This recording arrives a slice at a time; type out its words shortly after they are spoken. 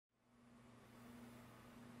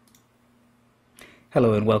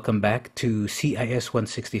Hello and welcome back to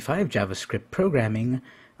CIS165 JavaScript Programming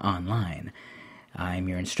Online. I'm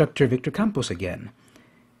your instructor, Victor Campos again.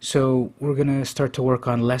 So we're going to start to work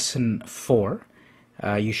on Lesson 4.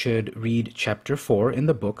 You should read Chapter 4 in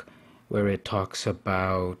the book where it talks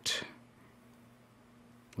about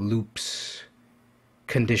loops,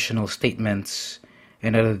 conditional statements,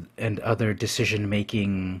 and other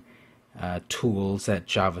decision-making tools that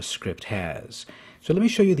JavaScript has. So let me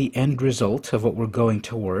show you the end result of what we're going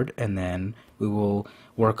toward, and then we will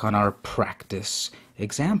work on our practice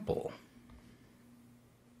example.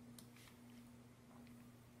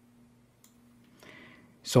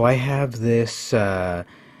 So I have this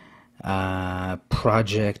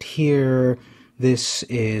project here. This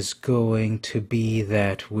is going to be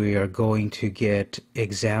that we are going to get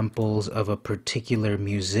examples of a particular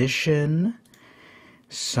musician,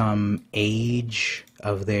 some age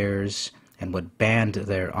of theirs, and what band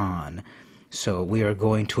they're on. So we are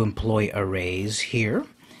going to employ arrays here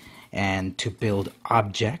and to build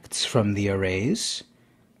objects from the arrays.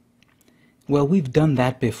 Well, we've done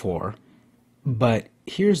that before, but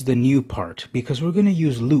here's the new part, because we're going to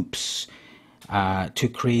use loops to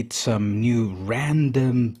create some new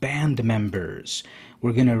random band members.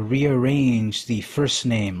 We're going to rearrange the first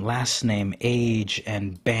name, last name, age,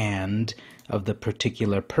 and band of the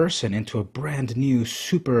particular person into a brand new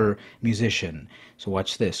super musician. So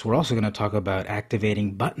watch this. We're also going to talk about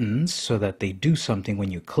activating buttons so that they do something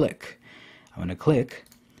when you click. I'm going to click,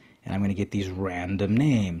 and I'm going to get these random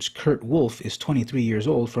names. Kurt Wolf is 23 years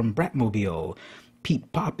old from Bratmobile.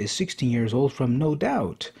 Pete Pop is 16 years old from No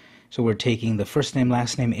Doubt. So we're taking the first name,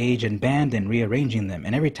 last name, age, and band and rearranging them.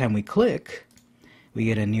 And every time we click, we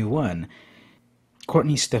get a new one.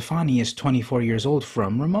 Courtney Stefani is 24 years old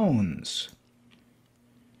from Ramones.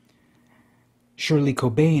 Shirley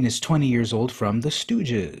Cobain is 20 years old from The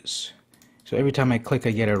Stooges. So every time I click,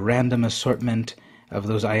 I get a random assortment of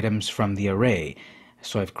those items from the array.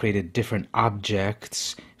 So I've created different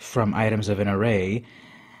objects from items of an array.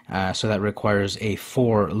 So that requires a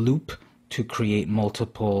for loop to create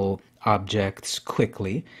multiple objects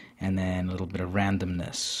quickly, and then a little bit of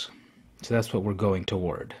randomness. So that's what we're going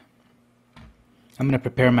toward. I'm going to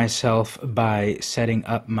prepare myself by setting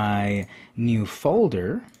up my new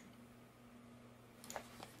folder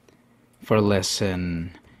for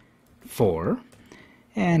Lesson 4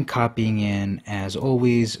 and copying in, as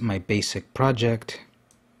always, my basic project,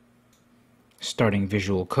 starting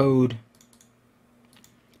Visual Code,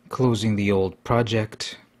 closing the old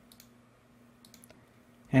project,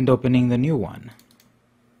 and opening the new one.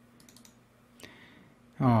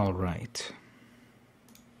 All right.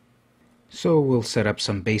 So we'll set up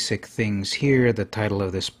some basic things here. The title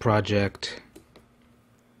of this project,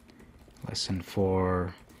 Lesson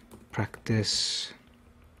 4 Practice.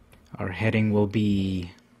 Our heading will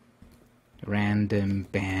be Random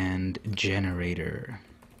Band Generator.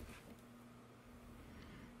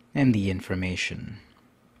 And the information.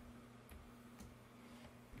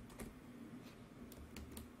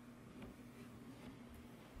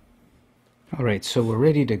 Alright, so we're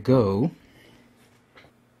ready to go.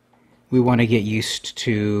 We want to get used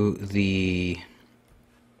to the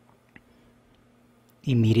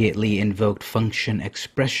immediately invoked function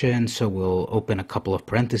expression, so we'll open a couple of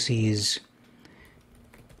parentheses,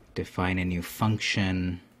 define a new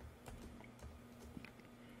function,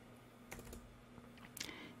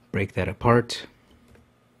 break that apart,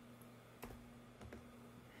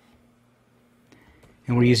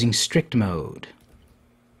 and we're using strict mode.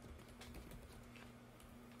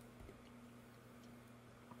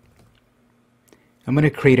 I'm going to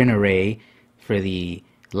create an array for the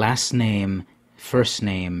last name, first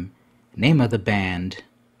name, name of the band,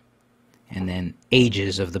 and then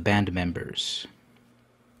ages of the band members.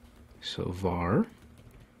 So var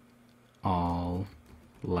all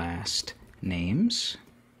last names.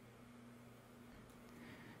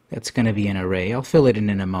 That's going to be an array. I'll fill it in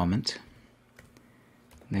a moment.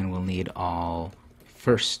 Then we'll need all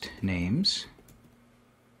first names,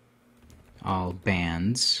 all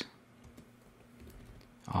bands,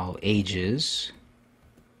 all ages,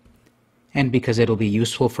 and because it'll be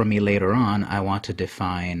useful for me later on, I want to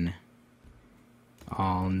define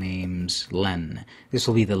all names len. This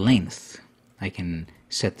will be the length. I can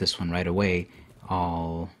set this one right away,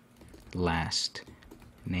 all last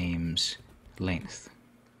names length.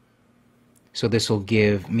 So this will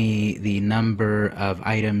give me the number of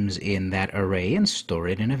items in that array and store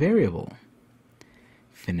it in a variable.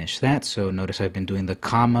 Finish that. So notice I've been doing the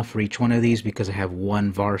comma for each one of these because I have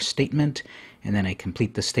one var statement, and then I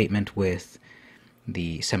complete the statement with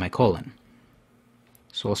the semicolon.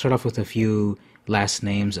 So I'll start off with a few last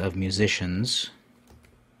names of musicians.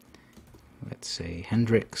 let's say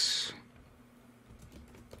Hendrix,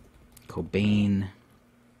 Cobain,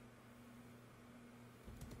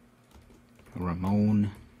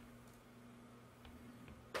 Ramon,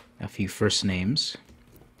 a few first names,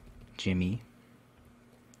 Jimmy,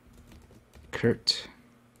 Kurt,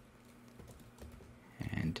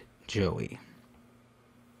 and Joey.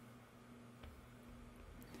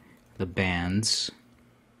 The bands,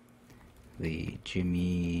 the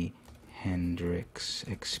Jimi Hendrix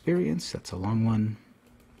Experience, that's a long one.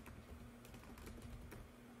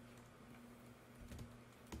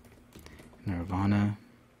 Nirvana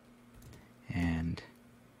and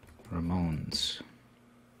Ramones.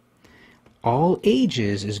 All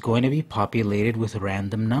ages is going to be populated with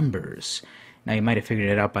random numbers. Now you might have figured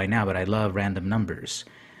it out by now, but I love random numbers.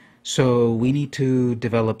 So we need to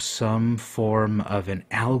develop some form of an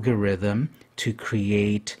algorithm to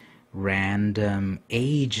create random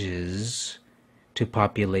ages to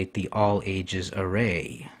populate the all ages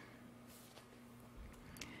array.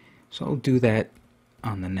 So I'll do that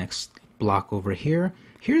on the next block over here.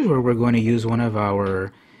 Here's where we're going to use one of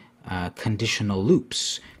our conditional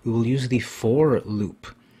loops. We will use the for loop.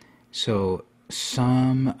 So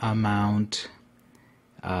some amount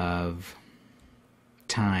of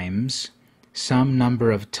times, some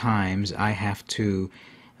number of times I have to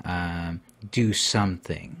do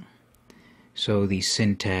something. So the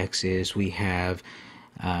syntax is we have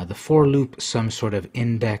the for loop, some sort of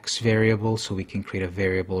index variable, so we can create a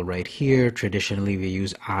variable right here. Traditionally we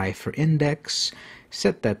use I for index.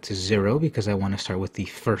 Set that to 0 because I want to start with the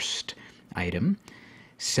first item.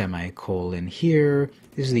 Semicolon here.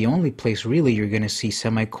 This is the only place really you're going to see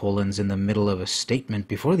semicolons in the middle of a statement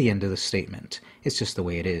before the end of the statement. It's just the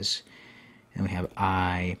way it is. And we have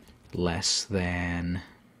I less than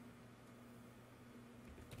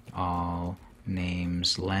all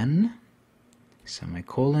names len,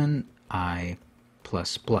 semicolon, I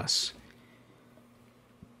plus plus.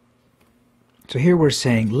 So here we're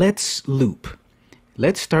saying let's loop.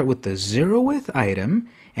 Let's start with the 0th item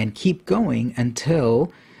and keep going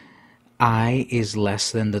until I is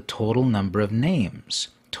less than the total number of names.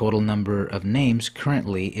 Total number of names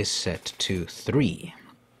currently is set to 3.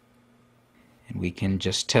 And we can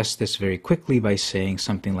just test this very quickly by saying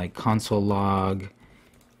something like console log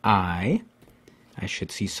I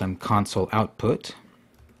should see some console output.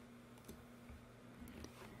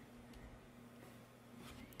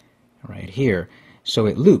 Right here. So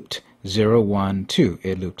it looped 0, 1, 2.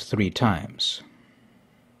 It looped 3 times.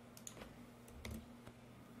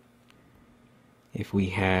 If we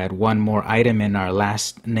had one more item in our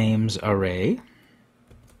last names array,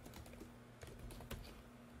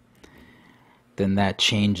 then that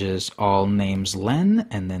changes all names len,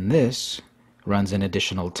 and then this runs an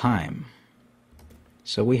additional time.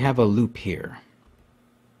 So we have a loop here.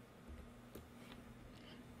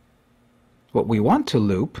 What we want to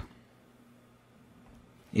loop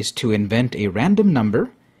is to invent a random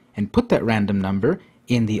number and put that random number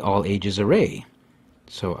in the all ages array.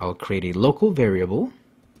 So I'll create a local variable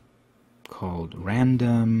called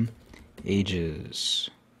random ages.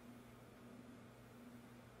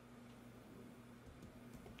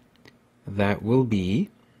 That will be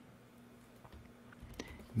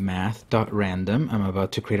math.random. I'm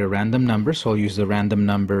about to create a random number, so I'll use the random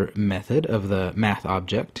number method of the math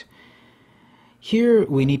object. Here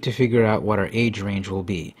we need to figure out what our age range will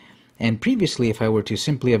be. And previously, if I were to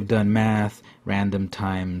simply have done math random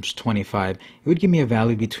times 25, it would give me a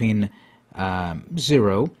value between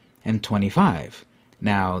 0 and 25.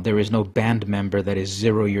 Now, there is no band member that is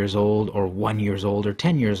 0 years old or 1 year old or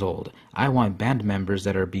 10 years old. I want band members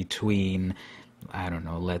that are between, I don't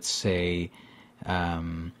know, let's say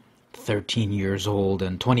 13 years old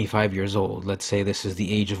and 25 years old. Let's say this is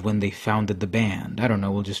the age of when they founded the band. I don't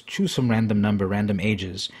know, we'll just choose some random number, random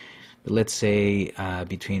ages. But let's say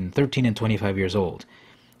between 13 and 25 years old.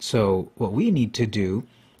 So what we need to do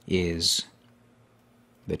is,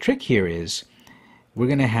 the trick here is, we're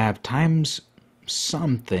going to have times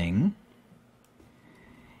something,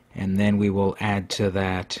 and then we will add to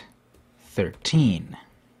that 13.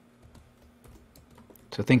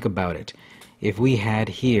 So think about it. If we had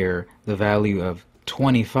here the value of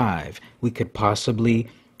 25, we could possibly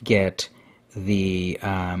get the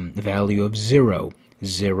value of 0.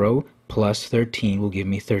 0 plus 13 will give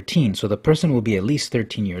me 13. So the person will be at least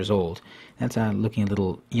 13 years old. That's looking a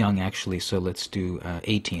little young actually, so let's do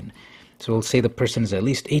 18. So we'll say the person is at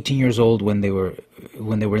least 18 years old when they were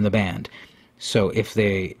in the band. So if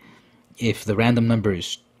the random number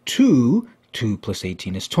is 2, 2 plus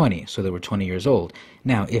 18 is 20, so they were 20 years old.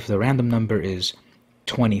 Now if the random number is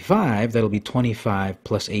 25, that'll be 25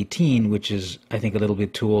 plus 18, which is, I think, a little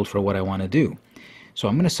bit too old for what I want to do. So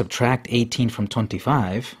I'm going to subtract 18 from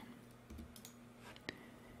 25,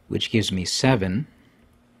 which gives me 7.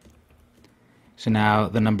 So now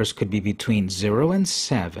the numbers could be between 0 and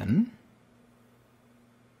 7,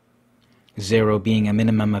 0 being a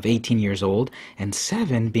minimum of 18 years old, and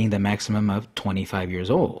 7 being the maximum of 25 years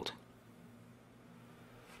old.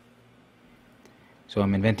 So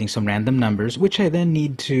I'm inventing some random numbers, which I then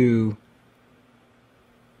need to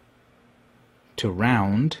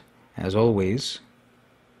round, as always.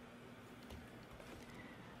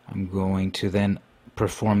 I'm going to then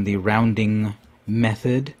perform the rounding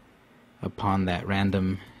method upon that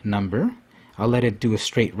random number. I'll let it do a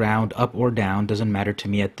straight round up or down, doesn't matter to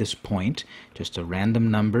me at this point. Just a random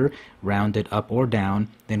number, round it up or down,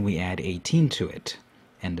 then we add 18 to it.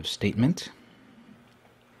 End of statement.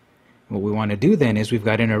 What we want to do then is we've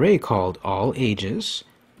got an array called all ages,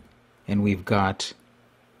 and we've got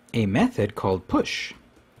a method called push.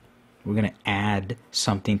 We're going to add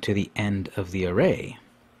something to the end of the array.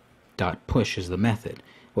 Dot push is the method.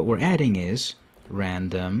 What we're adding is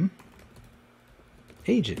random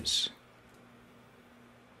ages.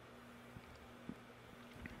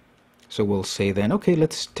 So we'll say then, okay,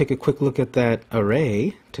 let's take a quick look at that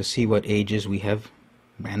array to see what ages we have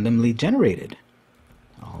randomly generated.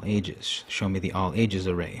 All ages. Show me the all ages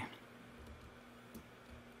array.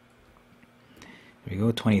 There we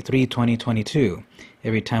go, 23, 20, 22.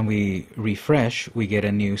 Every time we refresh, we get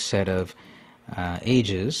a new set of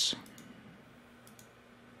ages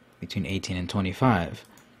between 18 and 25.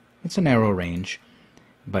 It's a narrow range,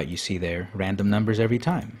 but you see there, random numbers every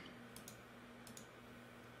time.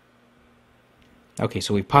 Okay,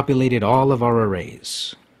 so we've populated all of our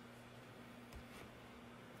arrays.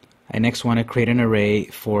 I next want to create an array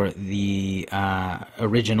for the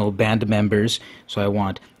original band members. So I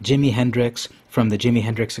want Jimi Hendrix from the Jimi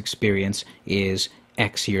Hendrix Experience is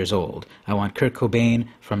X years old. I want Kurt Cobain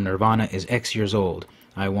from Nirvana is X years old.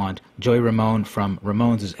 I want Joey Ramone from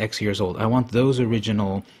Ramones is X years old. I want those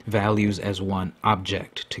original values as one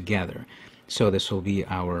object together. So this will be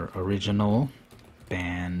our original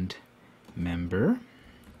band member.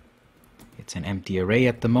 It's an empty array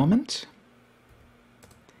at the moment.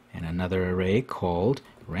 And another array called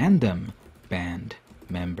random band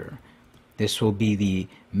member. This will be the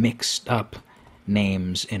mixed up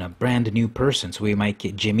names in a brand new person. So we might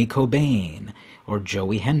get Jimmy Cobain or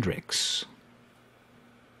Joey Hendrix.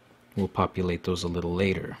 We'll populate those a little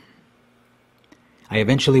later. I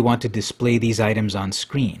eventually want to display these items on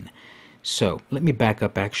screen. So let me back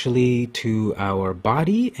up actually to our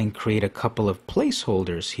body and create a couple of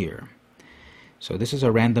placeholders here. So this is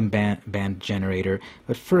a random band generator,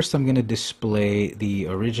 but first I'm going to display the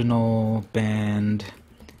original band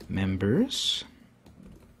members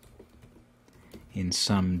in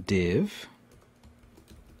some div.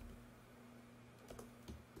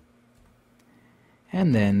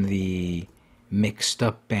 And then the mixed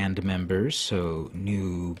up band members, so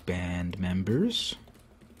new band members,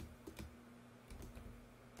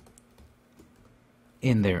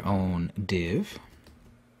 in their own div.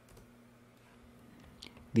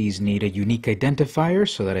 These need a unique identifier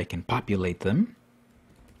so that I can populate them.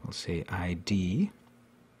 We'll say ID,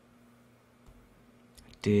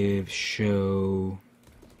 div show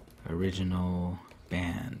original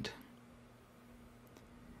band.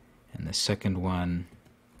 And the second one,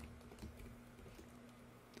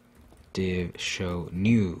 div show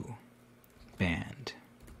new band.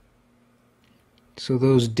 So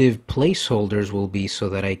those div placeholders will be so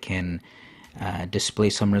that I can display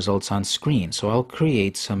some results on screen. So I'll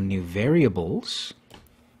create some new variables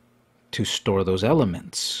to store those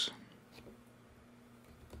elements.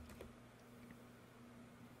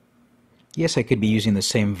 Yes, I could be using the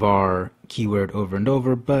same var keyword over and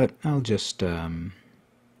over, but I'll just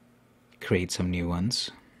create some new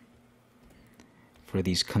ones for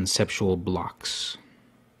these conceptual blocks.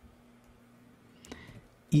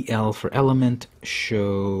 EL for element,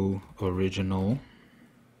 show original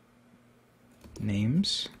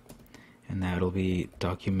names, and that'll be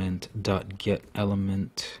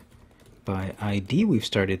document.getElement by ID. We've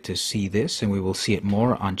started to see this, and we will see it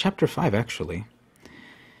more on chapter 5 actually.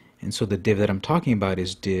 And so the div that I'm talking about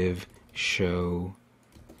is div show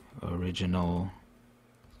original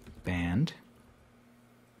band.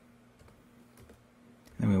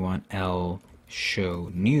 Then we want L show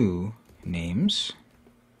new names.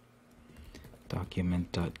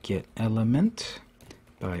 Document.getElement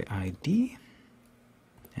by ID.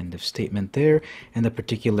 End of statement there. And the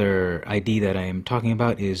particular ID that I am talking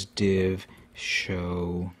about is div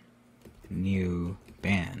show new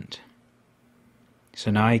band. So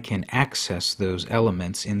now I can access those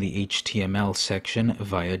elements in the HTML section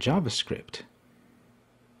via JavaScript.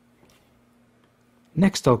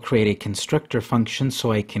 Next, I'll create a constructor function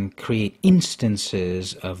so I can create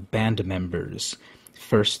instances of band members.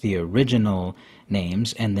 First the original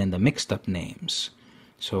names and then the mixed up names.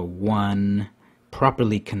 So one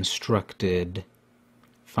properly constructed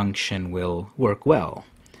function will work well.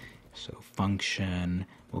 So function,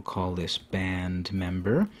 we'll call this band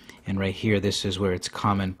member. And right here, this is where it's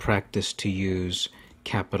common practice to use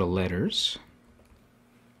capital letters.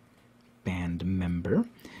 Band member.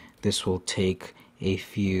 This will take a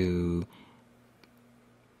few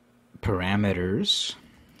parameters.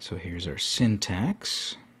 So here's our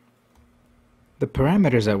syntax. The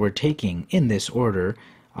parameters that we're taking in this order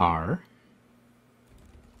are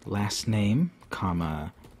last name,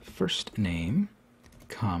 comma, first name,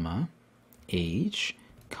 comma, age,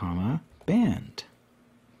 comma, band.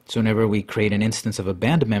 So whenever we create an instance of a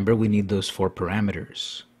band member, we need those 4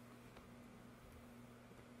 parameters.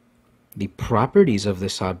 The properties of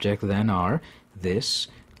this object then are this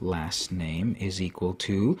last name is equal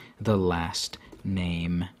to the last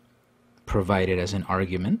name provided as an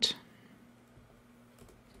argument.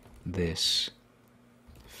 This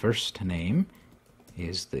first name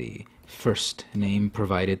is the first name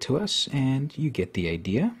provided to us, and you get the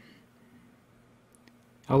idea.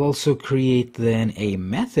 I'll also create then a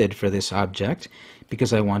method for this object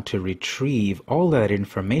because I want to retrieve all that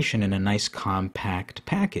information in a nice compact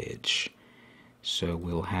package. So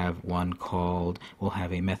we'll have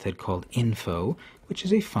a method called info, which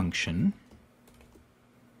is a function.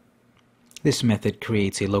 This method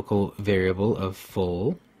creates a local variable of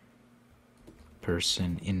full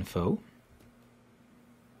person info,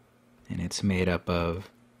 and it's made up of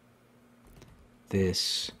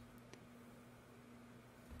this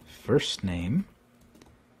first name.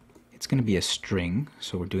 It's going to be a string,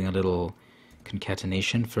 so we're doing a little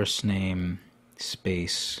concatenation, first name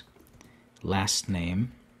space last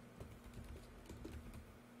name.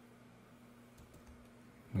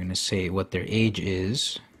 We're going to say what their age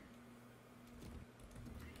is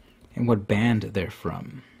and what band they're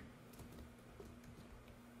from.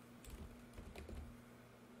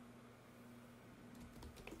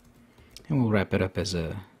 And we'll wrap it up as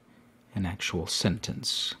an actual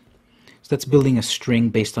sentence. So that's building a string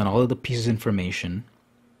based on all of the pieces of information,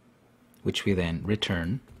 which we then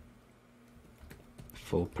return.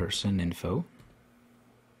 Full person info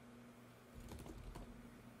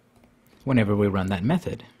whenever we run that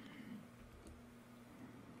method.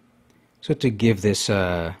 So to give this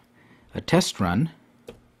a test run,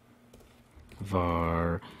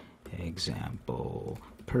 var example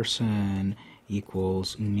person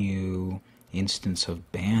equals new instance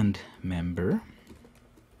of band member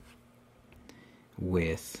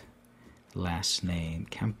with last name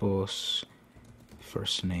Campos,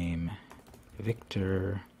 first name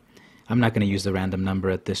Victor. I'm not going to use the random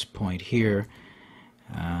number at this point here.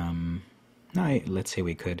 Let's say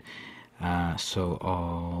we could. So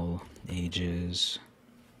all ages,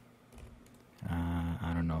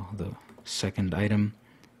 I don't know, the second item.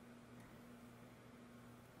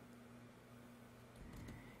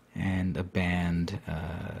 And a band,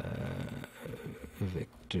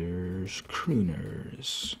 Victor's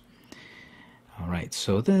Crooners. Alright,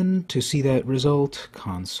 so then to see that result,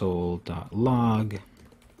 console.log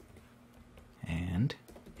and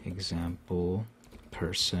example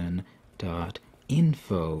person.info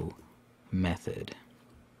method.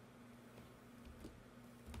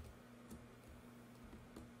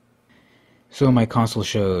 So my console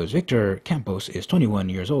shows Victor Campos is 21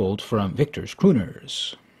 years old from Victor's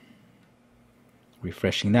Crooners.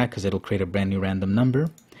 Refreshing that because it'll create a brand new random number.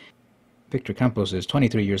 Victor Campos is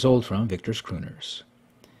 23 years old from Victor's Crooners.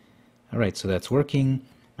 Alright, so that's working.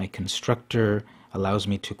 My constructor allows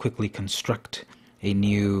me to quickly construct a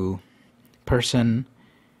new person.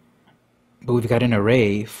 But we've got an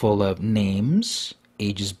array full of names,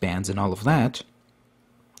 ages, bands, and all of that.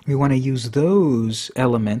 We want to use those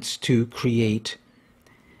elements to create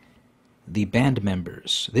the band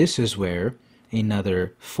members. This is where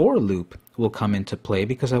another for loop will come into play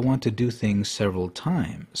because I want to do things several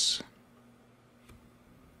times.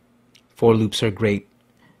 For loops are great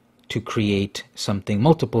to create something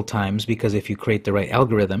multiple times because if you create the right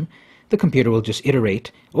algorithm, the computer will just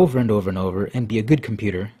iterate over and over and over and be a good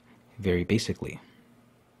computer, very basically.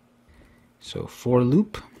 So for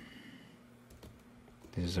loop,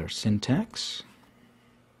 this is our syntax.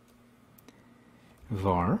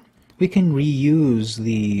 Var. We can reuse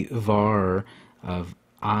the var of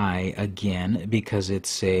I again because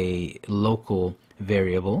it's a local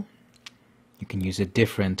variable. You can use a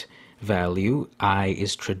different value. I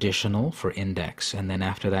is traditional for index, and then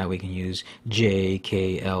after that we can use J,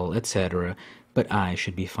 K, L, etc. But I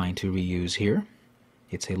should be fine to reuse here.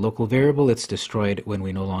 It's a local variable. It's destroyed when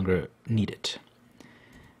we no longer need it.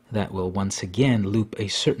 That will once again loop a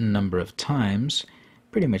certain number of times,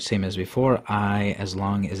 pretty much same as before. I, as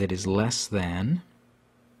long as it is less than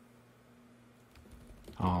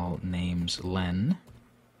all names len.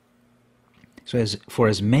 So for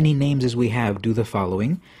as many names as we have, do the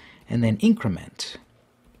following, and then increment.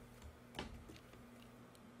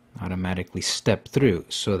 Automatically step through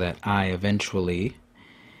so that I eventually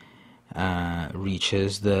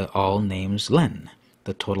reaches the all names len,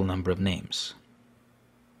 the total number of names.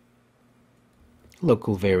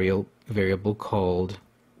 Local variable called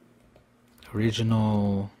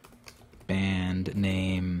original band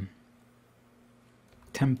name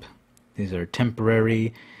temp. These are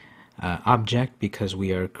temporary object because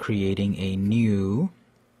we are creating a new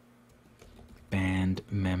band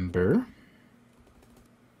member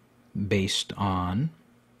based on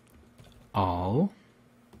all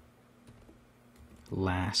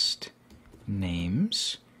last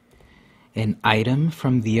names. An item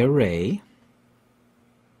from the array.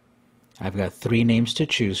 I've got 3 names to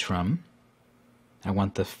choose from. I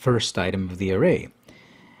want the first item of the array.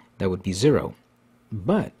 That would be 0.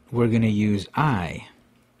 But we're going to use I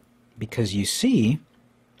because you see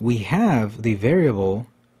we have the variable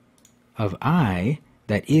of I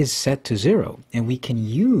that is set to 0, and we can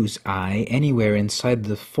use I anywhere inside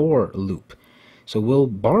the for loop. So we'll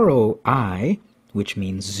borrow I, which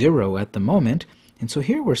means 0 at the moment, and so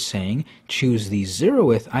here we're saying choose the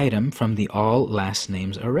 0th item from the all last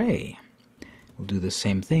names array. We'll do the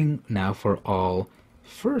same thing now for all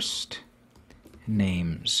first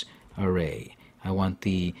names array. I want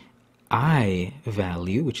the I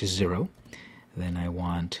value, which is 0. Then I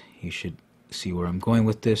want, you should see where I'm going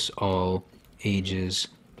with this, all ages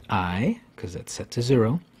I, because that's set to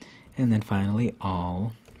 0. And then finally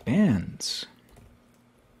all bands.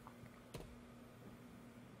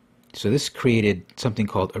 So this created something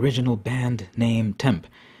called original band name temp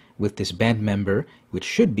with this band member, which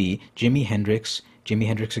should be Jimi Hendrix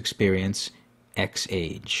Experience, X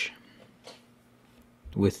age.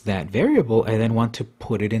 With that variable, I then want to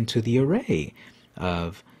put it into the array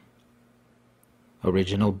of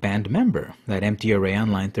original band member, that empty array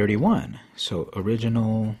on line 31. So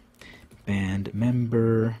original band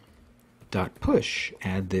member dot push,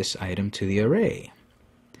 add this item to the array.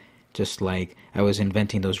 Just like I was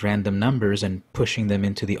inventing those random numbers and pushing them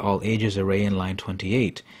into the all ages array in line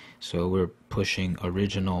 28. So we're pushing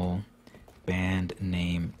original band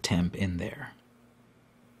name temp in there.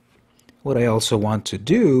 What I also want to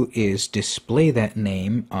do is display that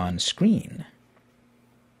name on screen.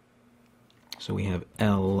 So we have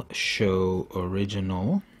L show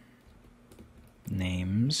original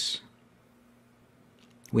names.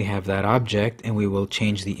 We have that object, and we will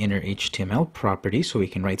change the inner HTML property so we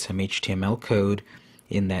can write some HTML code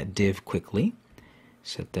in that div quickly.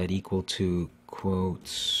 Set that equal to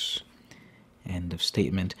quotes, end of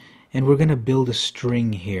statement. And we're going to build a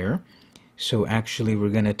string here. So actually we're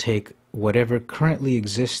going to take whatever currently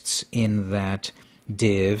exists in that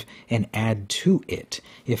div and add to it.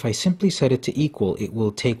 If I simply set it to equal, it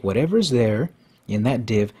will take whatever's there in that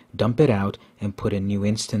div, dump it out, and put a new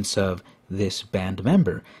instance of this band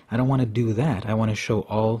member. I don't want to do that. I want to show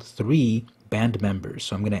all 3 band members.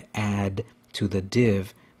 So I'm going to add to the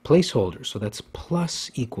div placeholder. So that's plus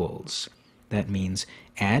equals. That means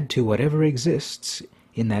add to whatever exists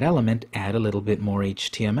in that element, add a little bit more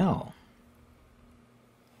HTML.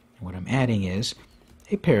 What I'm adding is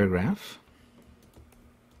a paragraph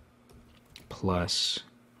plus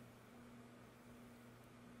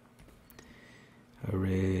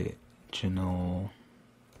original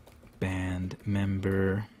band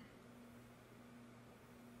member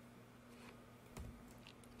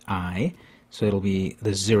I. So it'll be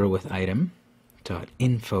the 0th item dot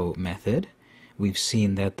info method. We've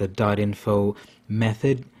seen that the dot info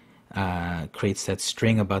method creates that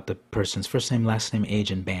string about the person's first name, last name, age,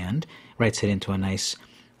 and band, writes it into a nice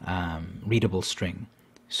readable string.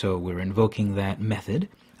 So we're invoking that method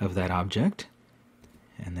of that object,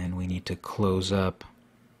 and then we need to close up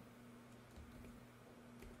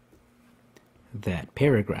that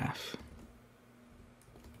paragraph.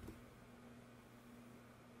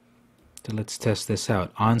 So let's test this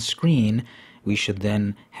out. On screen, we should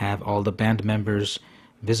then have all the band members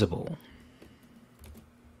visible.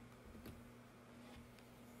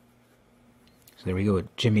 So there we go.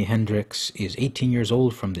 Jimi Hendrix is 18 years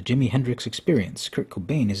old from the Jimi Hendrix Experience. Kurt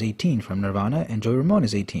Cobain is 18 from Nirvana, and Joey Ramone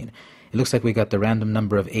is 18. it looks like we got the random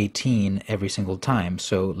number of 18 every single time.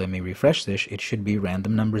 So let me refresh this. It should be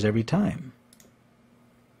random numbers every time.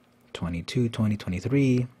 22, 20,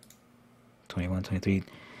 23, 21, 23.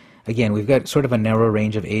 Again, we've got sort of a narrow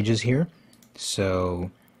range of ages here,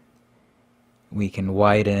 so we can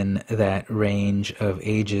widen that range of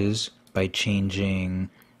ages by changing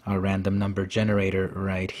our random number generator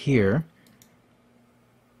right here.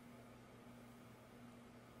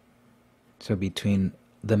 So between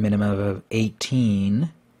the minimum of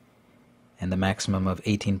 18 and the maximum of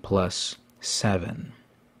 18 plus 7.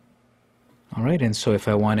 Alright, and so if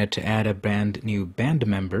I wanted to add a brand new band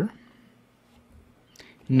member,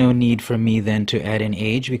 no need for me then to add an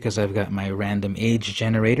age because I've got my random age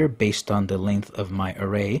generator based on the length of my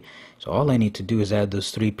array. So all I need to do is add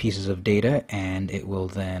those 3 pieces of data and it will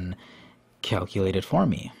then calculate it for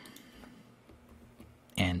me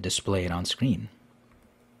and display it on screen.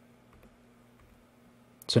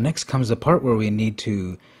 So next comes the part where we need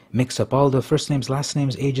to mix up all the first names, last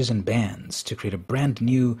names, ages, and bands to create a brand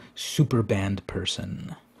new super band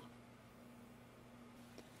person.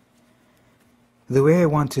 The way I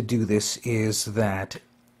want to do this is that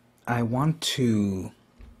I want to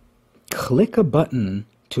click a button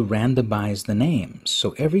to randomize the names.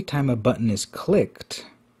 So every time a button is clicked,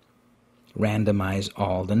 randomize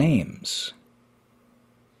all the names.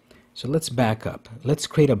 So let's back up. Let's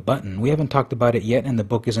create a button. We haven't talked about it yet, and the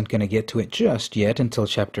book isn't going to get to it just yet until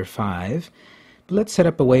chapter 5. But let's set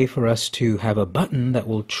up a way for us to have a button that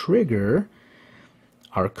will trigger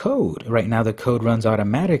our code. Right now the code runs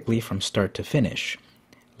automatically from start to finish.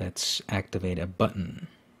 Let's activate a button.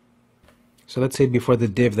 So let's say before the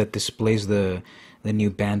div that displays the new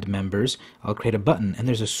band members, I'll create a button, and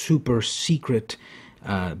there's a super secret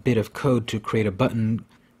bit of code to create a button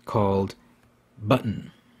called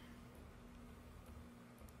button.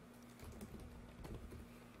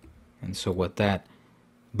 And so what that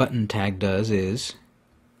button tag does is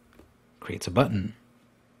creates a button.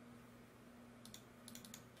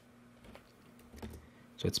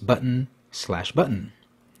 So it's button/button.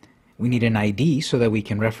 We need an ID so that we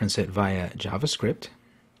can reference it via JavaScript.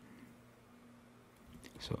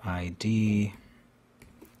 So ID,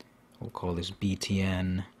 we'll call this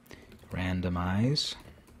btn randomize.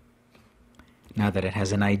 Now that it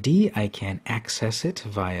has an ID, I can access it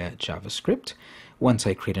via JavaScript once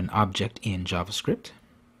I create an object in JavaScript.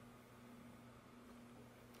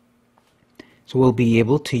 So we'll be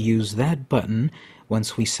able to use that button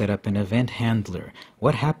once we set up an event handler.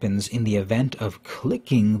 What happens in the event of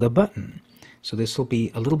clicking the button? So this will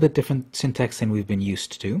be a little bit different syntax than we've been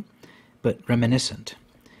used to, but reminiscent.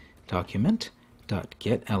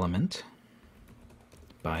 Document.getElement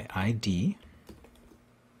by ID.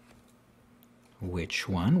 Which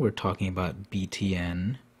one? We're talking about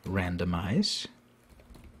btn randomize.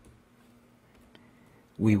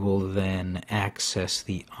 We will then access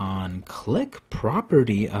the onClick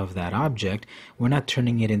property of that object. We're not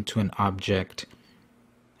turning it into an object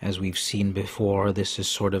as we've seen before. This is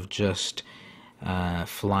sort of just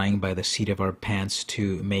flying by the seat of our pants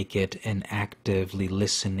to make it an actively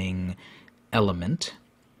listening element.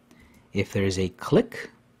 If there is a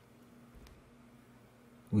click,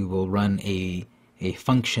 we will run a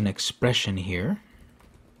function expression here.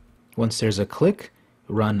 Once there's a click,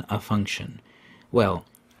 run a function. Well,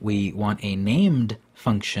 we want a named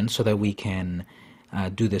function so that we can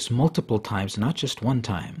do this multiple times, not just one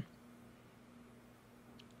time.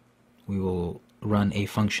 We will run a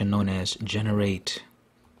function known as generate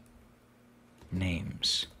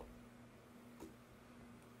names.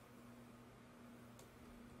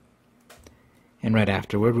 And right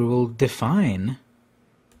afterward, we will define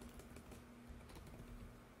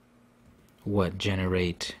what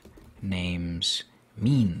generate names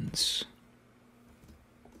means.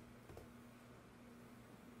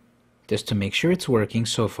 Just to make sure it's working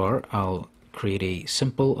so far, I'll create a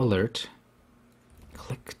simple alert.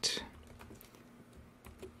 Clicked.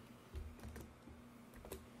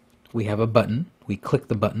 We have a button. We click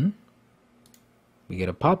the button. We get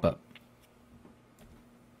a pop-up.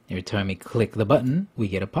 Every time we click the button, we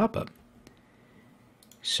get a pop-up.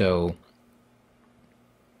 So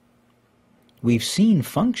we've seen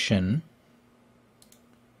function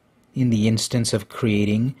in the instance of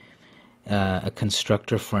creating a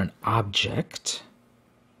constructor for an object,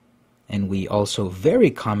 and we also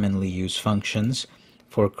very commonly use functions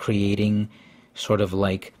for creating sort of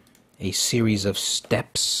like a series of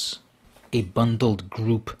steps, a bundled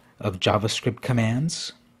group of JavaScript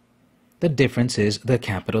commands. The difference is the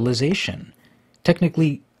capitalization.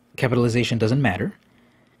 Technically, capitalization doesn't matter,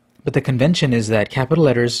 but the convention is that capital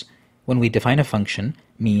letters, when we define a function,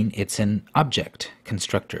 mean it's an object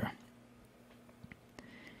constructor.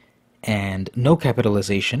 and no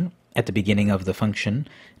capitalization at the beginning of the function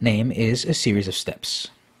name is a series of steps.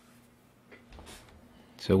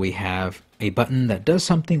 So we have a button that does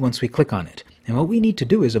something once we click on it. And what we need to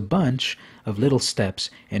do is a bunch of little steps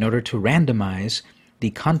in order to randomize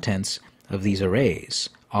the contents of these arrays.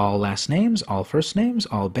 All last names, all first names,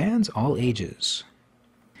 all bands, all ages.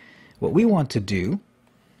 What we want to do,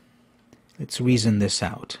 let's reason this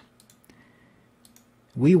out.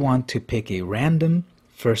 We want to pick a random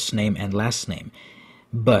first name and last name,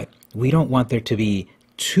 but we don't want there to be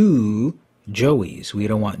two Joeys. We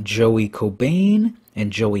don't want Joey Cobain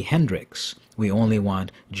and Joey Hendricks. We only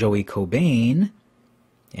want Joey Cobain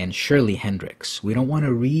and Shirley Hendricks. We don't want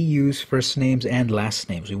to reuse first names and last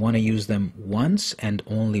names. We want to use them once and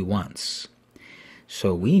only once.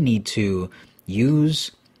 So we need to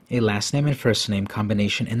use a last name and first name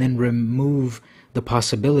combination and then remove the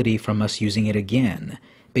possibility from us using it again.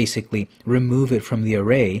 Basically, remove it from the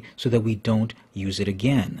array so that we don't use it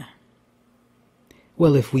again.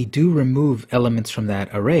 Well, if we do remove elements from that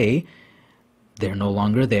array, they're no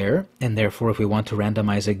longer there, and therefore if we want to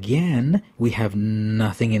randomize again, we have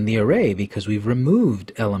nothing in the array because we've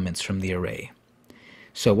removed elements from the array.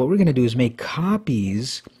 So what we're going to do is make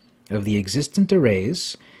copies of the existent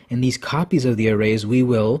arrays. In these copies of the arrays, we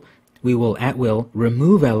will at will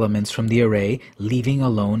remove elements from the array, leaving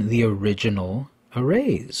alone the original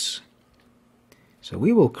arrays. So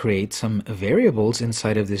we will create some variables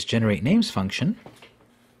inside of this generate names function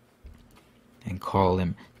and call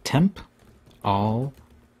them temp all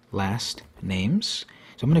last names.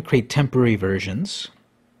 So I'm going to create temporary versions,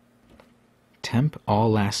 temp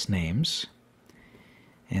all last names,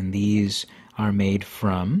 and these are made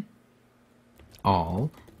from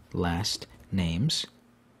all last names.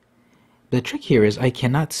 The trick here is I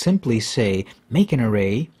cannot simply say make an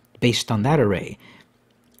array based on that array.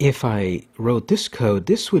 If I wrote this code,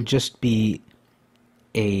 this would just be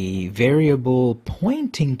a variable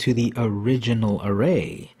pointing to the original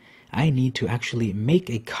array. I need to actually make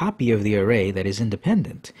a copy of the array that is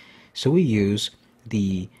independent. So we use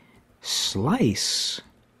the slice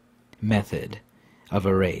method of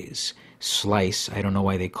arrays. Slice, I don't know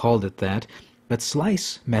why they called it that, but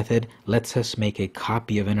slice method lets us make a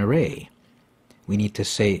copy of an array. We need to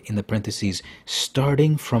say in the parentheses,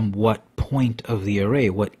 starting from what point of the array,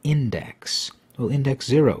 what index? Well, index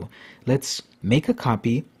 0. Let's make a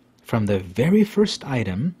copy from the very first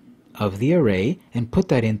item of the array and put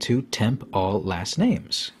that into temp all last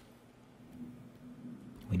names.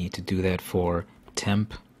 We need to do that for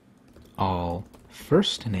temp all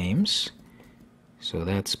first names. So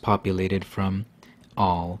that's populated from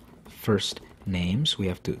all first names. We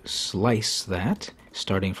have to slice that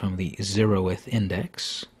starting from the 0th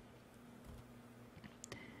index.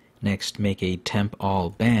 Next, make a temp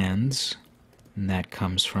all bands, and that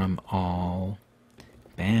comes from all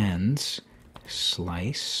bands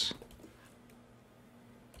slice.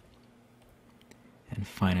 And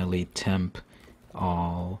finally, temp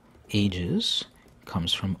all ages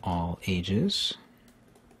comes from all ages.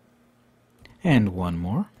 And one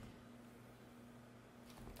more.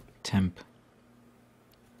 Temp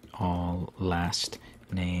all last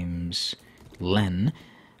names len.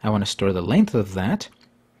 I want to store the length of that.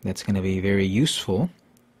 That's going to be very useful,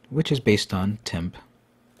 which is based on temp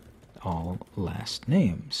all last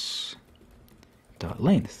names dot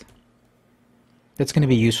length. That's going to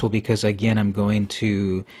be useful because, again, I'm going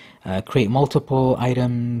to create multiple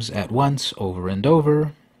items at once, over and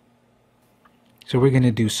over. So we're going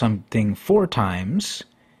to do something 4 times,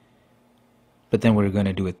 but then we're going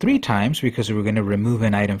to do it 3 times because we're going to remove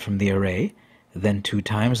an item from the array, then 2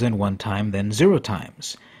 times, then 1 time, then 0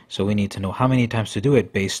 times. So we need to know how many times to do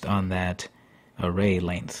it based on that array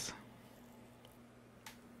length.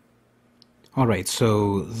 Alright,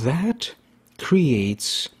 so that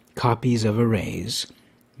creates copies of arrays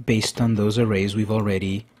based on those arrays we've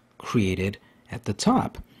already created at the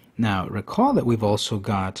top. Now recall that we've also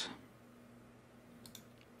got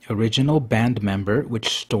original band member, which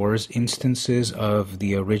stores instances of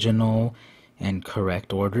the original and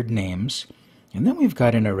correct ordered names, and then we've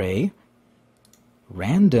got an array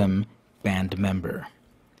random band member.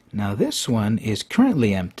 Now this one is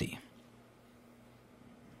currently empty,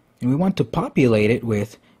 and we want to populate it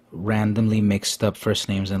with randomly mixed up first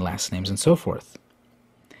names and last names and so forth.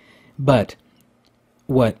 But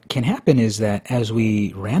what can happen is that as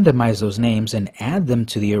we randomize those names and add them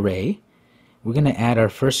to the array, we're going to add our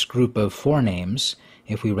first group of 4 names.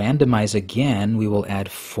 If we randomize again, we will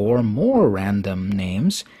add 4 more random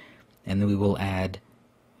names, and then we will add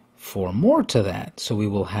 4 more to that. So we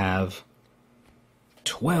will have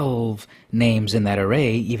 12 names in that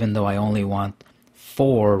array, even though I only want 4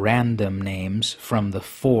 4 random names from the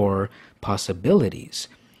 4 possibilities.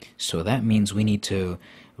 So that means we need to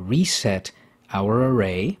reset our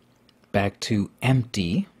array back to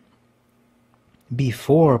empty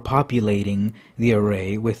before populating the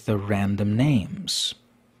array with the random names.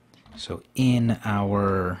 So in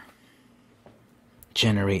our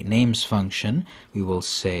generate names function, we will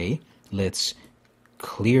say, let's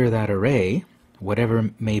clear that array, whatever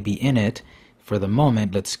may be in it. For the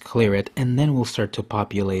moment, let's clear it, and then we'll start to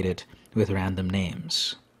populate it with random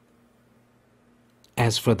names.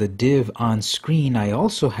 As for the div on screen, I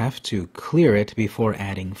also have to clear it before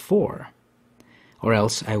adding 4. Or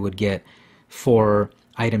else I would get 4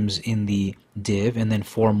 items in the div, and then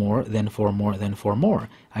 4 more, then 4 more, then 4 more.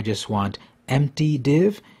 I just want empty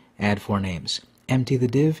div, add 4 names. Empty the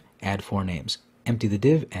div, add 4 names. Empty the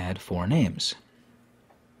div, add 4 names.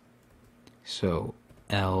 So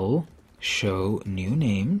L show new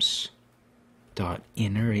names dot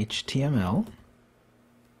inner HTML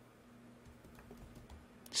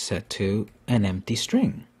set to an empty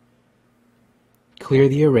string. Clear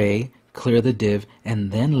the array, clear the div,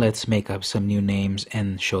 and then let's make up some new names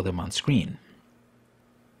and show them on screen.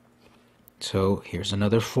 So here's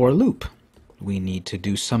another for loop. We need to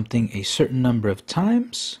do something a certain number of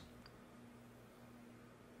times.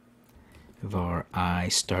 Var I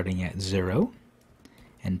starting at 0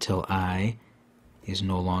 until I is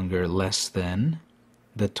no longer less than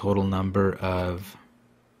the total number of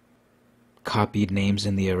copied names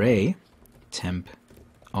in the array, temp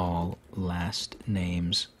all last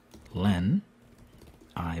names len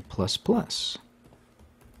I++.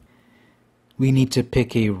 We need to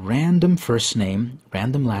pick a random first name,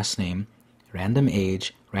 random last name, random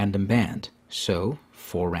age, random band. So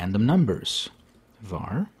 4 random numbers.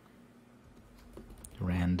 Var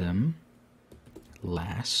random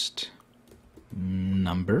last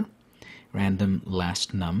number, random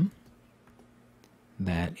last num,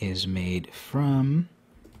 that is made from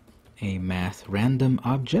a math random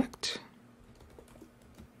object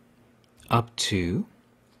up to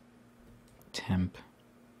temp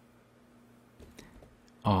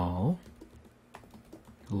all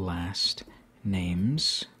last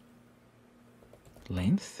names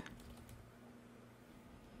length.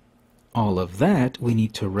 All of that we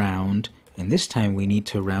need to round, and this time we need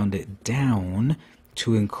to round it down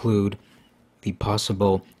to include the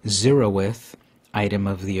possible 0th item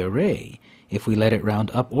of the array. If we let it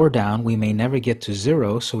round up or down, we may never get to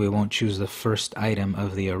 0, so we won't choose the first item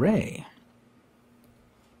of the array.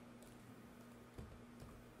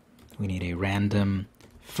 We need a random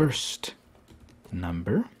first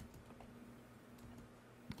number,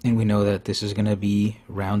 and we know that this is going to be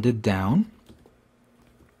rounded down.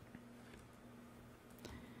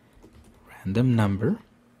 Random number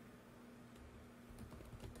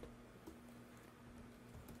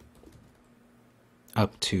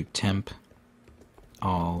up to temp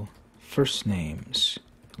all first names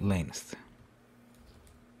length.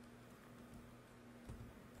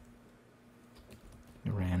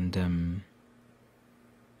 Random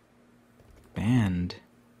band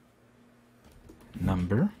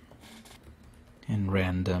number and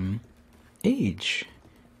random age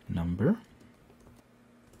number.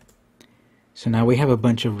 So now we have a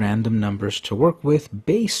bunch of random numbers to work with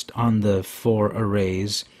based on the 4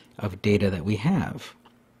 arrays of data that we have.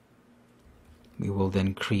 We will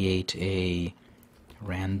then create a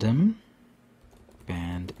random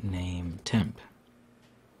band name temp.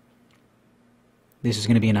 This is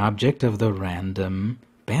going to be an object of the random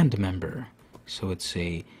band member. So it's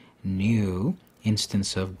a new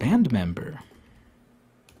instance of band member.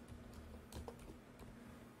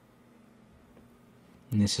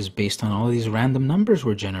 And this is based on all these random numbers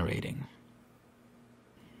we're generating.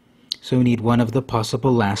 So we need one of the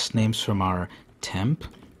possible last names from our temp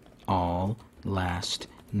all last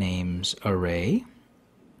names array,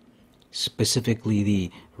 specifically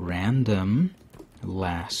the random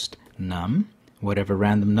last num. Whatever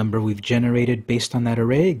random number we've generated based on that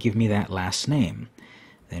array, give me that last name.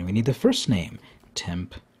 Then we need the first name,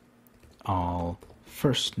 temp all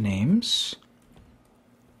first names.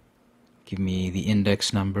 Give me the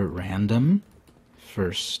index number random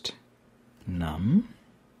first num.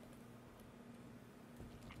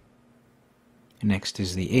 Next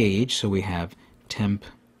is the age, so we have temp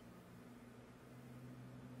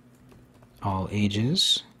all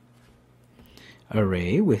ages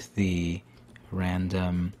array with the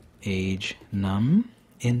random age num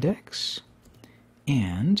index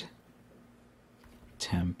and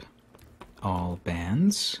temp all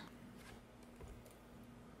bands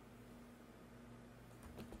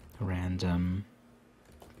random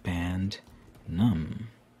band num.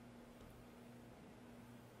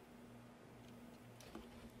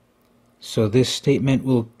 So this statement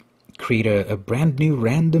will create a brand new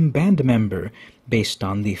random band member based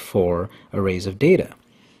on the 4 arrays of data.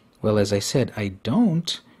 Well, as I said, I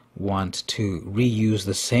don't want to reuse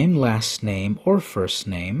the same last name or first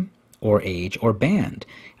name or age or band.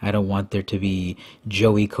 I don't want there to be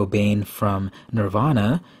Joey Cobain from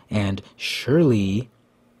Nirvana and Shirley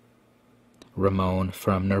Ramone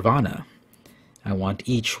from Nirvana. I want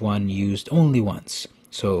each one used only once.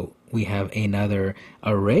 So we have another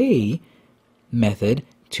array method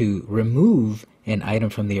to remove an item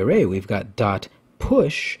from the array. We've got dot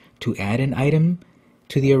push to add an item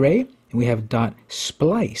to the array, and we have dot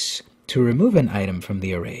splice to remove an item from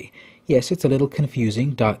the array. Yes, it's a little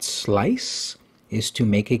confusing. Dot slice is to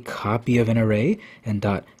make a copy of an array, and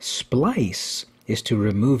dot splice is to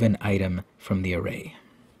remove an item from the array.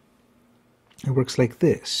 It works like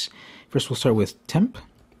this. First we'll start with temp,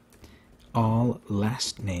 all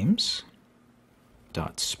last names,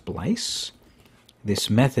 dot splice.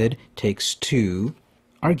 This method takes 2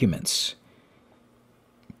 arguments.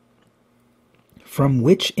 From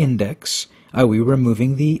which index are we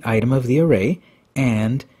removing the item of the array,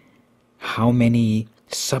 and how many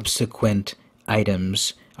subsequent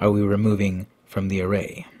items are we removing from the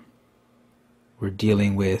array? We're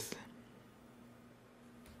dealing with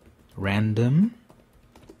random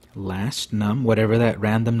last num, whatever that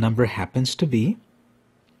random number happens to be.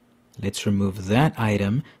 Let's remove that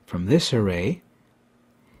item from this array,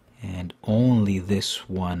 and only this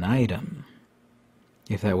one item.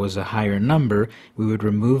 If that was a higher number, we would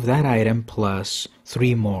remove that item plus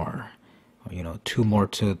 3 more, or 2 more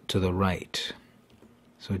to the right.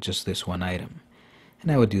 So just this one item.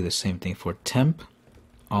 And I would do the same thing for temp,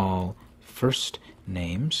 all first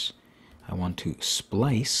names. I want to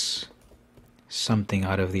splice something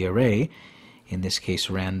out of the array, in this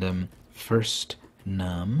case random first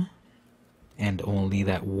num, and only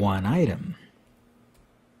that one item.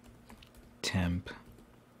 Temp,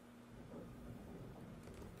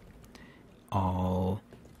 all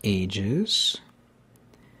ages,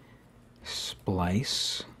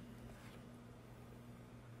 splice,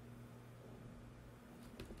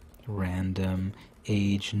 random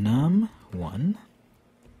age num 1.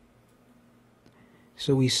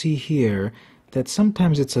 So we see here that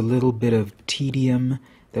sometimes it's a little bit of tedium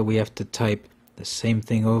that we have to type the same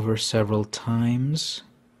thing over several times.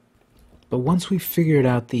 But once we've figured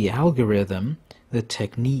out the algorithm, the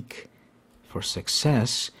technique for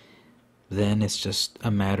success, then it's just a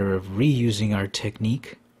matter of reusing our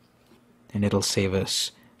technique, and it'll save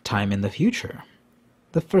us time in the future.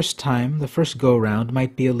 The first time, the first go-round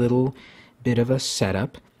might be a little bit of a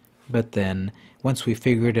setup, but then once we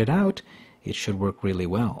figured it out, it should work really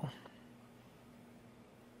well.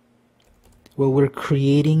 Well, we're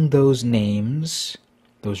creating those names,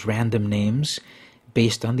 those random names,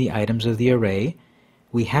 based on the items of the array.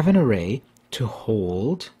 We have an array to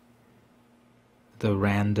hold the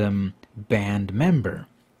random band member,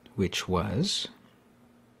 which was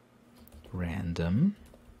random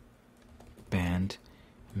band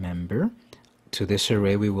member. To this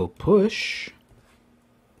array we will push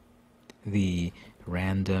the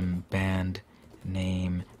random band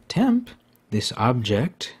name temp. This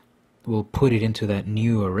object will put it into that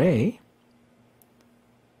new array,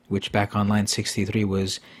 which back on line 63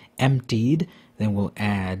 was emptied. Then we'll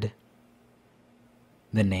add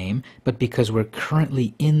the name, but because we're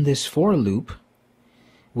currently in this for loop,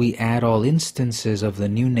 we add all instances of the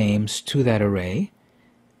new names to that array,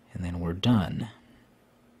 and then we're done.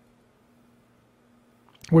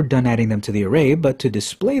 We're done adding them to the array, but to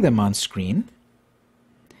display them on screen,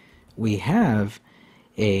 we have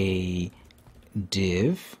a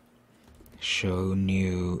div show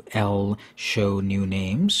new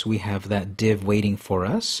names. We have that div waiting for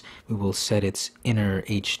us. We will set its inner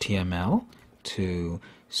HTML to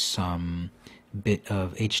some bit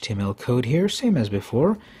of HTML code here, same as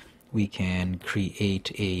before. We can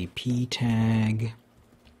create a p tag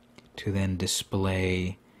to then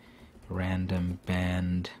display random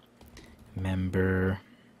band member,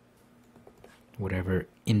 whatever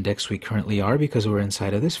index we currently are, because we're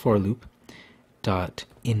inside of this for loop. Dot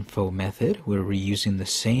info method. We're reusing the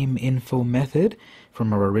same info method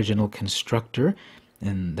from our original constructor,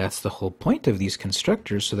 and that's the whole point of these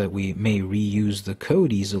constructors, so that we may reuse the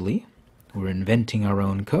code easily. We're inventing our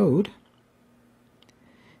own code.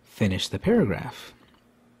 Finish the paragraph.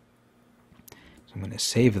 So I'm going to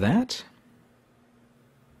save that.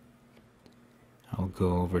 I'll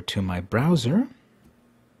go over to my browser,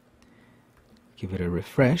 give it a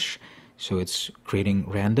refresh. So it's creating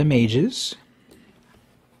random ages,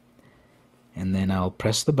 and then I'll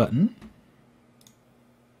press the button.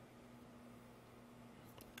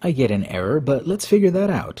 I get an error, but let's figure that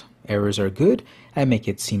out. Errors are good. I make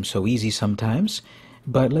it seem so easy sometimes,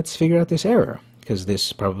 but let's figure out this error, because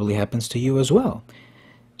this probably happens to you as well.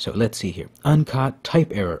 So let's see here. Uncaught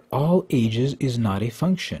type error. All ages is not a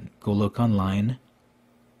function. Go look on line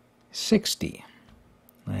 60.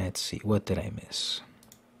 Let's see, what did I miss?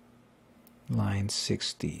 Line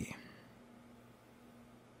 60.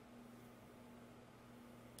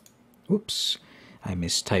 Oops, I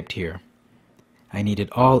mistyped here. I needed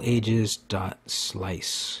all ages dot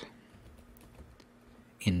slice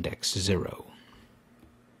index 0.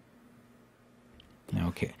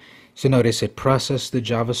 Okay, so notice it processed the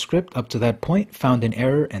JavaScript up to that point, found an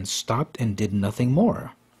error, and stopped and did nothing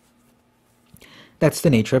more. That's the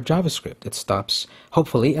nature of JavaScript. It stops,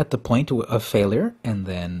 hopefully, at the point of failure, and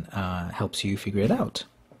then helps you figure it out.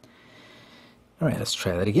 All right, let's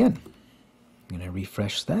try that again. I'm going to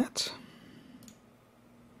refresh that.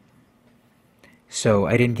 So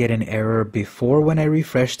I didn't get an error before when I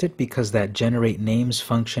refreshed it because that generate names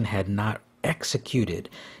function had not executed.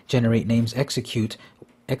 Generate names executes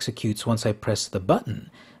once I press the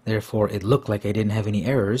button. Therefore, it looked like I didn't have any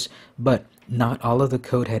errors, but not all of the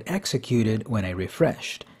code had executed when I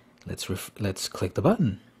refreshed. Let's click the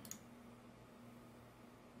button.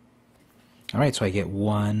 All right, so I get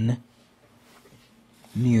one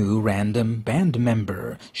new random band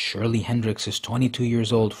member. Shirley Hendrix is 22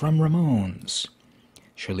 years old from Ramones.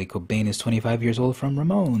 Shirley Cobain is 25 years old from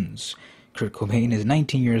Ramones. Kurt Cobain is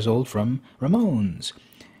 19 years old from Ramones.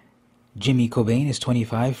 Jimmy Cobain is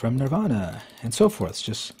 25 from Nirvana, and so forth. It's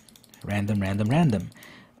just random, random, random.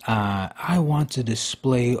 I want to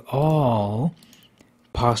display all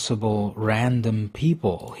possible random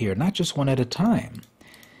people here, not just one at a time.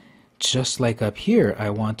 Just like up here, I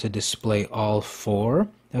want to display all 4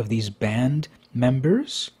 of these band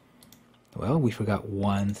members. Well, we forgot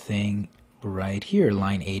one thing right here,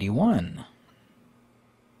 line 81.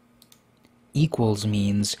 Equals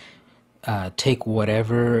means take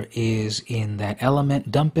whatever is in that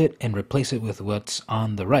element, dump it, and replace it with what's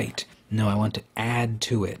on the right. No, I want to add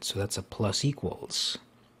to it, so that's a plus equals.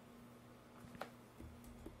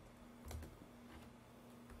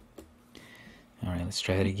 All right, let's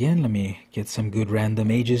try it again. Let me get some good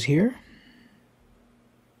random ages here.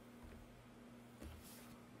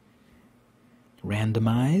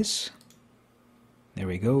 Randomize. There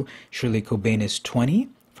we go. Shirley Cobain is 20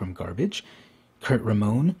 from Garbage. Kurt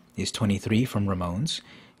Ramone is 23 from Ramones.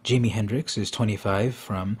 Jimi Hendrix is 25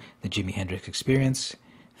 from the Jimi Hendrix Experience.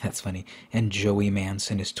 That's funny. And Joey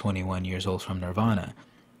Manson is 21 years old from Nirvana.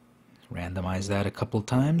 Randomize that a couple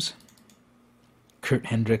times. Kurt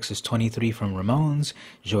Hendrix is 23 from Ramones.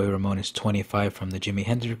 Joey Ramone is 25 from the Jimi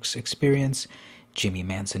Hendrix Experience. Jimmy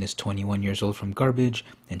Manson is 21 years old from Garbage.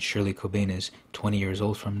 And Shirley Cobain is 20 years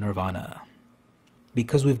old from Nirvana.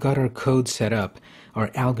 Because we've got our code set up, our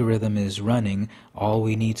algorithm is running, all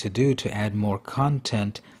we need to do to add more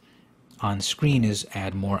content on screen is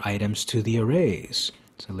add more items to the arrays.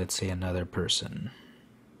 So let's say another person.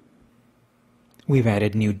 We've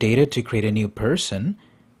added new data to create a new person.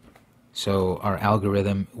 So our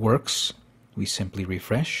algorithm works. We simply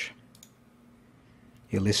refresh.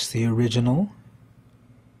 It lists the original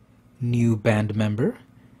new band member,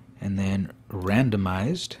 and then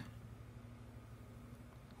randomized.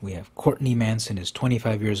 We have Courtney Manson is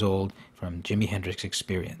 25 years old from Jimi Hendrix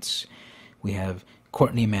Experience. We have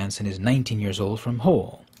Courtney Manson is 19 years old from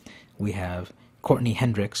Hole. We have Courtney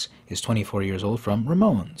Hendrix is 24 years old from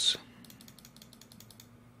Ramones.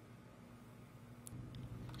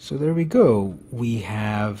 So there we go. We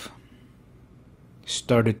have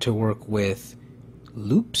started to work with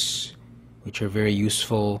loops, which are very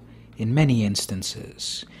useful in many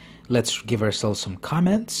instances. Let's give ourselves some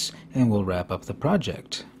comments and we'll wrap up the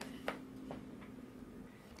project.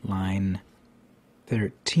 Line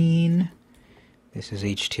 13. This is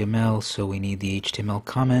HTML, so we need the HTML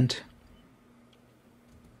comment.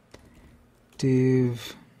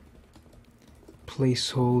 Div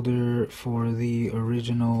placeholder for the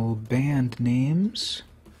original band names.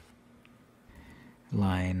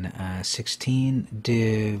 Line 16,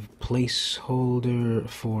 div placeholder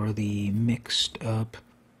for the mixed up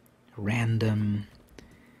random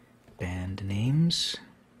band names.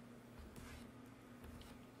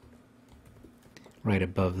 Right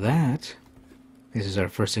above that, this is our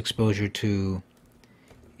first exposure to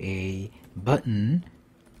a button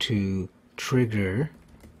to trigger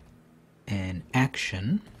an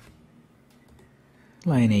action.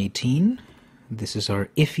 Line 18, this is our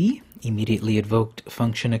iffy, immediately invoked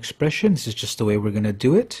function expression. This is just the way we're going to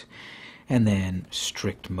do it. And then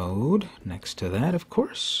strict mode next to that, of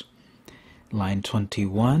course. Line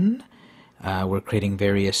 21, we're creating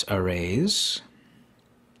various arrays.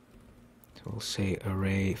 So we'll say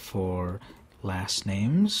array for last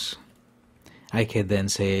names. I could then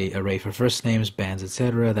say array for first names, bands,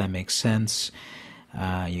 etc. That makes sense.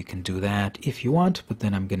 You can do that if you want, but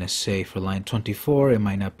then I'm going to say for line 24, it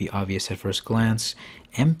might not be obvious at first glance,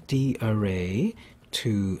 empty array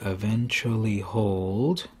to eventually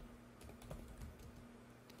hold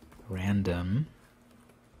random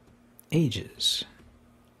ages.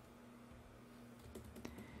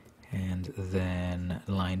 And then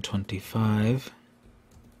line 25,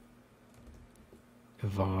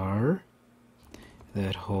 var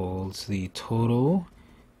that holds the total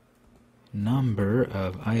number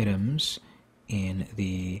of items in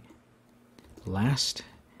the last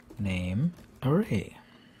name array.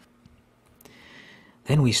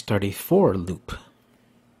 Then we start a for loop.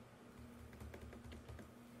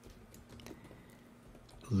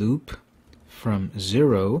 Loop from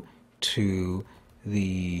 0 to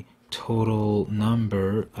the total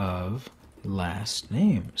number of last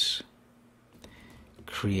names.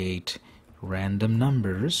 Create random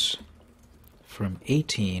numbers from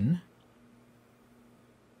 18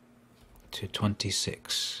 to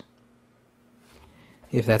 26.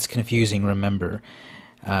 If that's confusing, remember,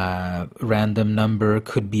 random number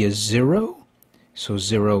could be a 0, so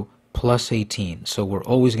 0 plus 18. So we're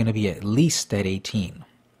always going to be at least at 18.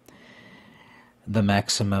 The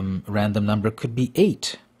maximum random number could be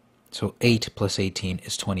 8. So 8 plus 18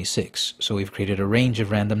 is 26. So we've created a range of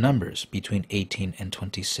random numbers between 18 and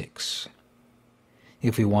 26.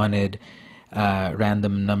 If we wanted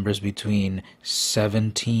random numbers between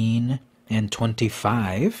 17 and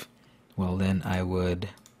 25, well then I would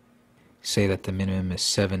say that the minimum is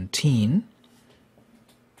 17,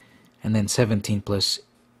 and then 17 plus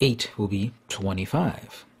 8 will be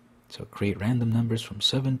 25. So create random numbers from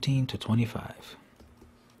 17 to 25.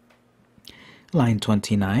 Line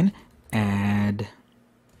 29, add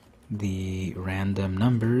the random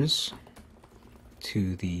numbers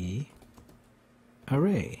to the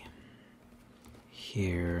array.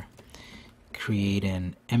 Here, create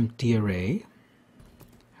an empty array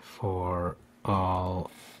for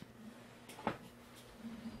all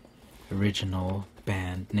original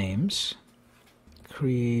band names.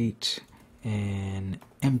 Create an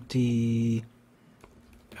empty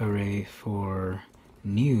array for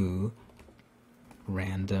new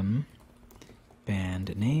random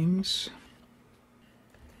band names.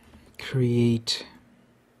 Create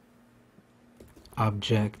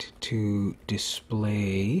object to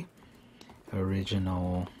display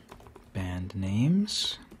original band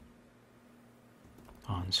names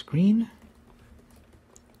on screen.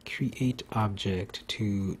 Create object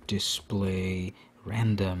to display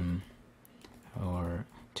random or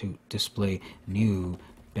to display new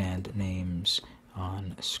band names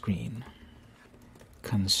on screen.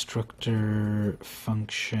 Constructor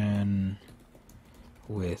function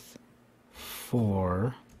with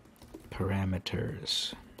 4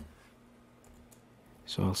 parameters.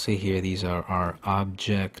 So I'll say here these are our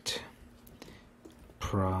object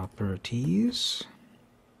properties,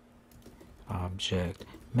 object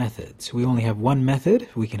methods. We only have one method.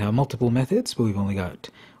 We can have multiple methods, but we've only got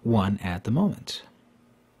one at the moment.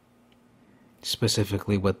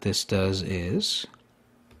 Specifically, what this does is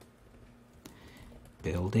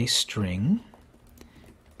build a string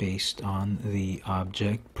based on the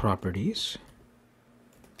object properties,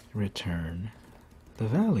 return the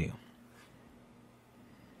value.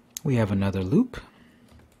 We have another loop.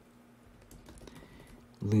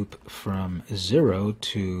 Loop from 0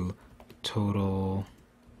 to total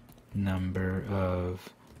number of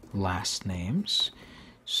last names.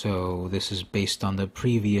 So this is based on the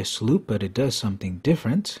previous loop, but it does something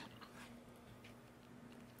different.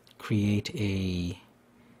 Create a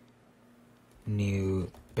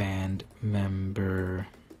new band member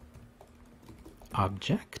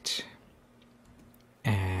object.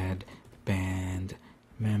 Add band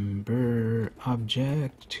member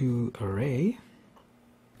object to array.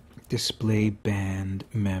 Display band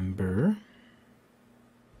member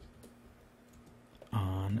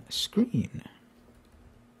on screen.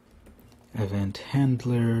 Event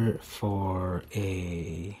handler for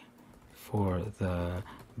the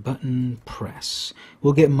button press.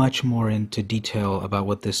 We'll get much more into detail about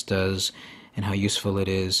what this does and how useful it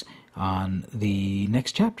is on the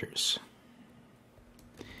next chapters.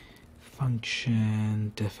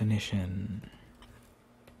 Function definition.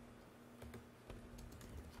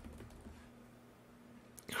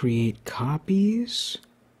 Create copies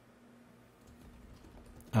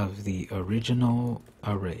of the original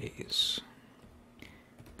arrays.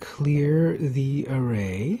 Clear the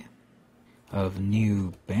array of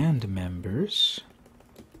new band members.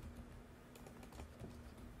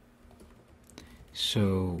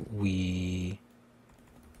 So we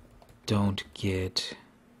don't get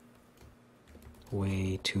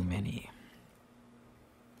way too many.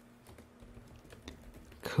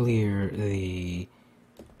 Clear the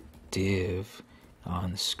div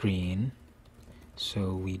on screen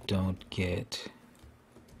so we don't get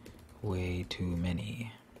way too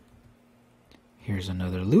many. Here's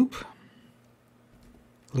another loop.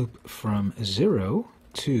 Loop from 0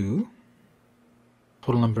 to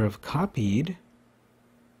total number of copied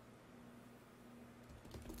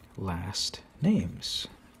last names.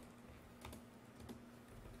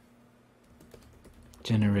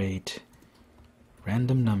 Generate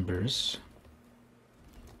random numbers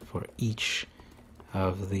for each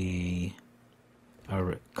of the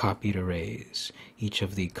copied arrays.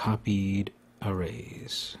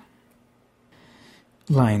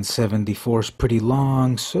 Line 74 is pretty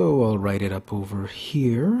long, so I'll write it up over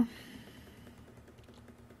here.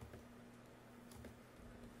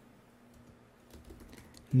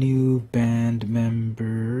 New band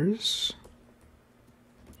members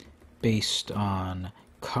based on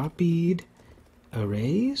copied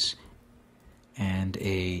arrays and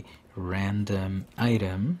a random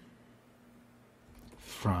item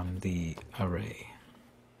from the array.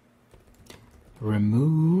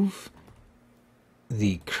 Remove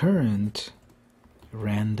the current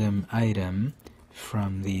random item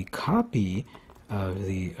from the copy of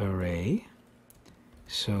the array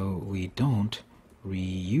so we don't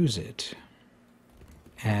reuse it.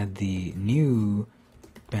 Add the new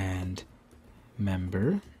band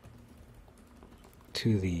member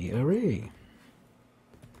to the array.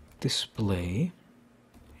 Display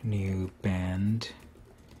new band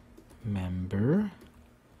member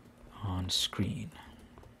on screen.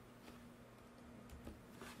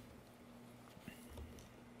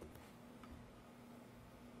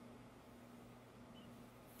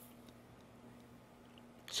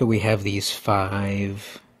 So we have these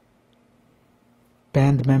 5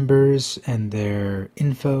 band members and their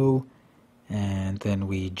info, and then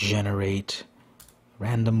we generate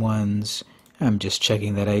random ones. I'm just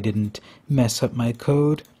checking that I didn't mess up my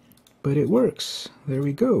code, but it works. There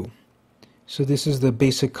we go. So this is the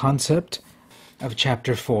basic concept of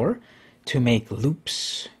Chapter 4, to make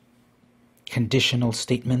loops, conditional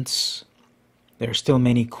statements. There are still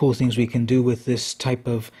many cool things we can do with this type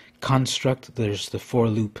of construct. There's the for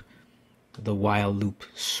loop, the while loop,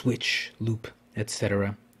 switch loop,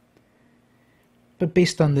 etc. But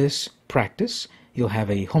based on this practice, you'll have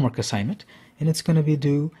a homework assignment, and it's going to be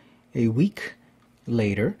due a week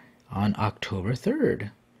later on October 3rd.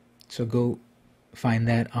 So go find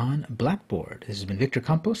that on Blackboard. This has been Victor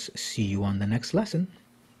Campos. See you on the next lesson.